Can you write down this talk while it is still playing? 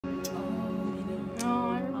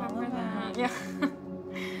Yeah.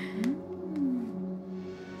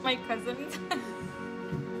 My cousins.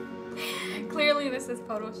 Clearly this is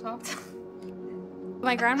photoshopped.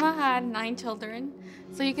 My grandma had 9 children,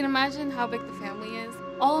 so you can imagine how big the family is.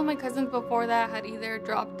 All of my cousins before that had either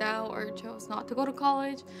dropped out or chose not to go to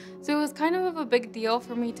college, so it was kind of a big deal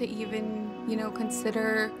for me to even,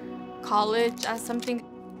 consider college as something.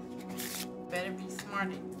 Better be smart.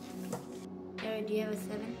 Do you have a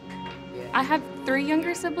 7? I have 3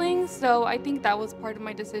 younger siblings, so I think that was part of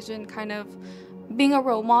my decision, kind of being a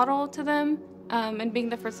role model to them, and being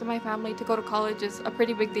the first in my family to go to college is a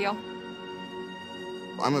pretty big deal.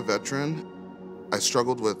 I'm a veteran. I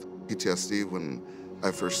struggled with PTSD when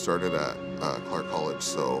I first started at Clark College,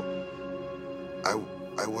 so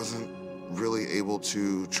I wasn't really able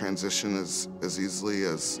to transition as easily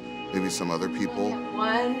as maybe some other people.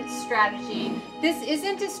 One strategy. This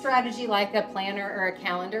isn't a strategy like a planner or a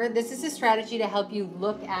calendar. This is a strategy to help you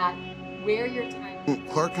look at where your time.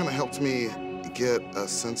 Clark kind of helped me get a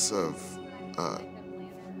sense of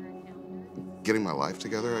getting my life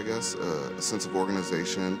together, I guess, a sense of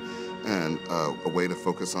organization and a way to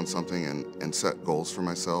focus on something and set goals for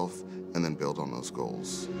myself and then build on those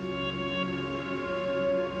goals.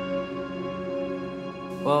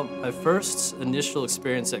 Well, my first initial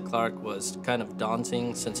experience at Clark was kind of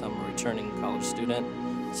daunting since I'm a returning college student.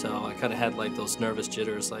 So I kind of had like those nervous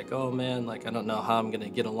jitters, like, oh man, like I don't know how I'm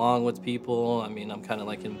gonna get along with people. I mean, I'm kind of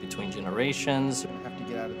like in between generations. We have to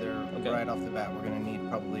get out of there right off the bat. We're gonna need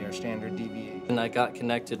probably our standard DVA. And I got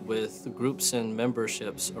connected with groups and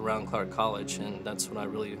memberships around Clark College, and that's when I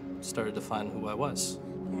really started to find who I was.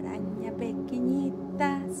 La araña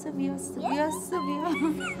pequeñita subió, subió,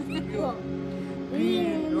 subió.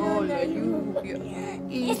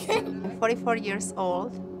 I'm 44 years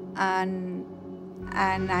old, and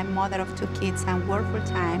I'm mother of 2 kids and work full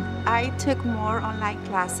time. I took more online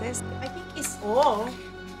classes. I think it's all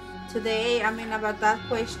today. About that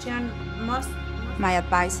question, my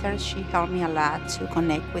advisor, she helped me a lot to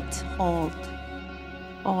connect with all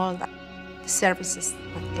the services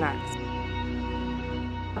at Clark.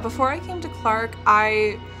 Before I came to Clark,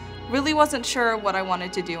 I really wasn't sure what I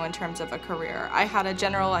wanted to do in terms of a career. I had a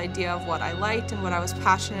general idea of what I liked and what I was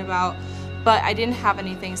passionate about, but I didn't have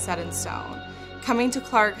anything set in stone. Coming to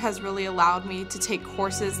Clark has really allowed me to take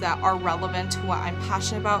courses that are relevant to what I'm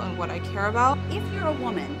passionate about and what I care about. If you're a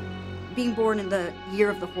woman, being born in the year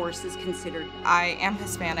of the horse is considered. I am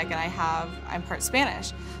Hispanic and I'm part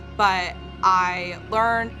Spanish, but I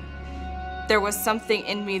learned there was something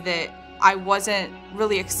in me that I wasn't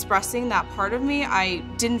really expressing that part of me. I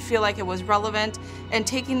didn't feel like it was relevant, and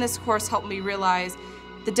taking this course helped me realize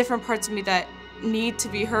the different parts of me that need to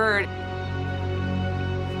be heard.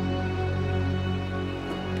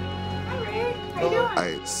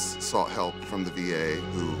 I sought help from the VA,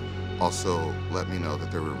 who also let me know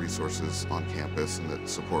that there were resources on campus and that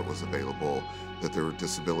support was available, that there were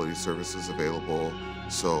disability services available.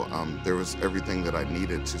 So there was everything that I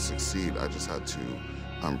needed to succeed. I just had to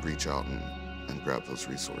reach out and grab those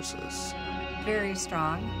resources. Very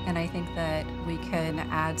strong, and I think that we can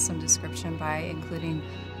add some description by including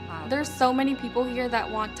There's so many people here that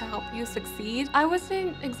want to help you succeed. I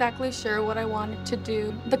wasn't exactly sure what I wanted to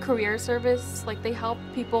do. The career service, they help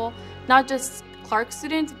people, not just Clark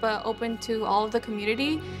students, but open to all of the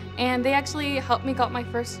community. And they actually helped me got my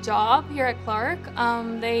first job here at Clark.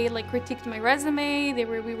 They critiqued my resume.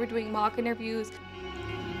 We were doing mock interviews.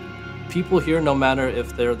 People here, no matter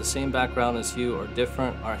if they're the same background as you or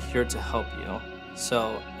different, are here to help you.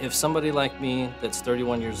 So if somebody like me that's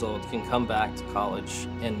 31 years old can come back to college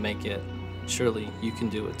and make it, surely you can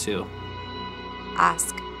do it too.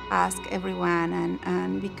 Ask everyone,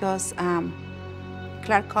 and because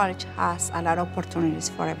Clark College has a lot of opportunities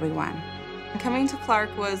for everyone. Coming to Clark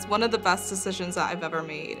was one of the best decisions that I've ever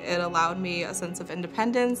made. It allowed me a sense of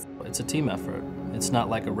independence. It's a team effort. It's not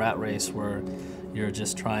like a rat race where you're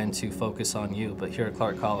just trying to focus on you, but here at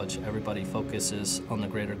Clark College, everybody focuses on the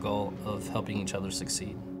greater goal of helping each other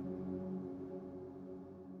succeed.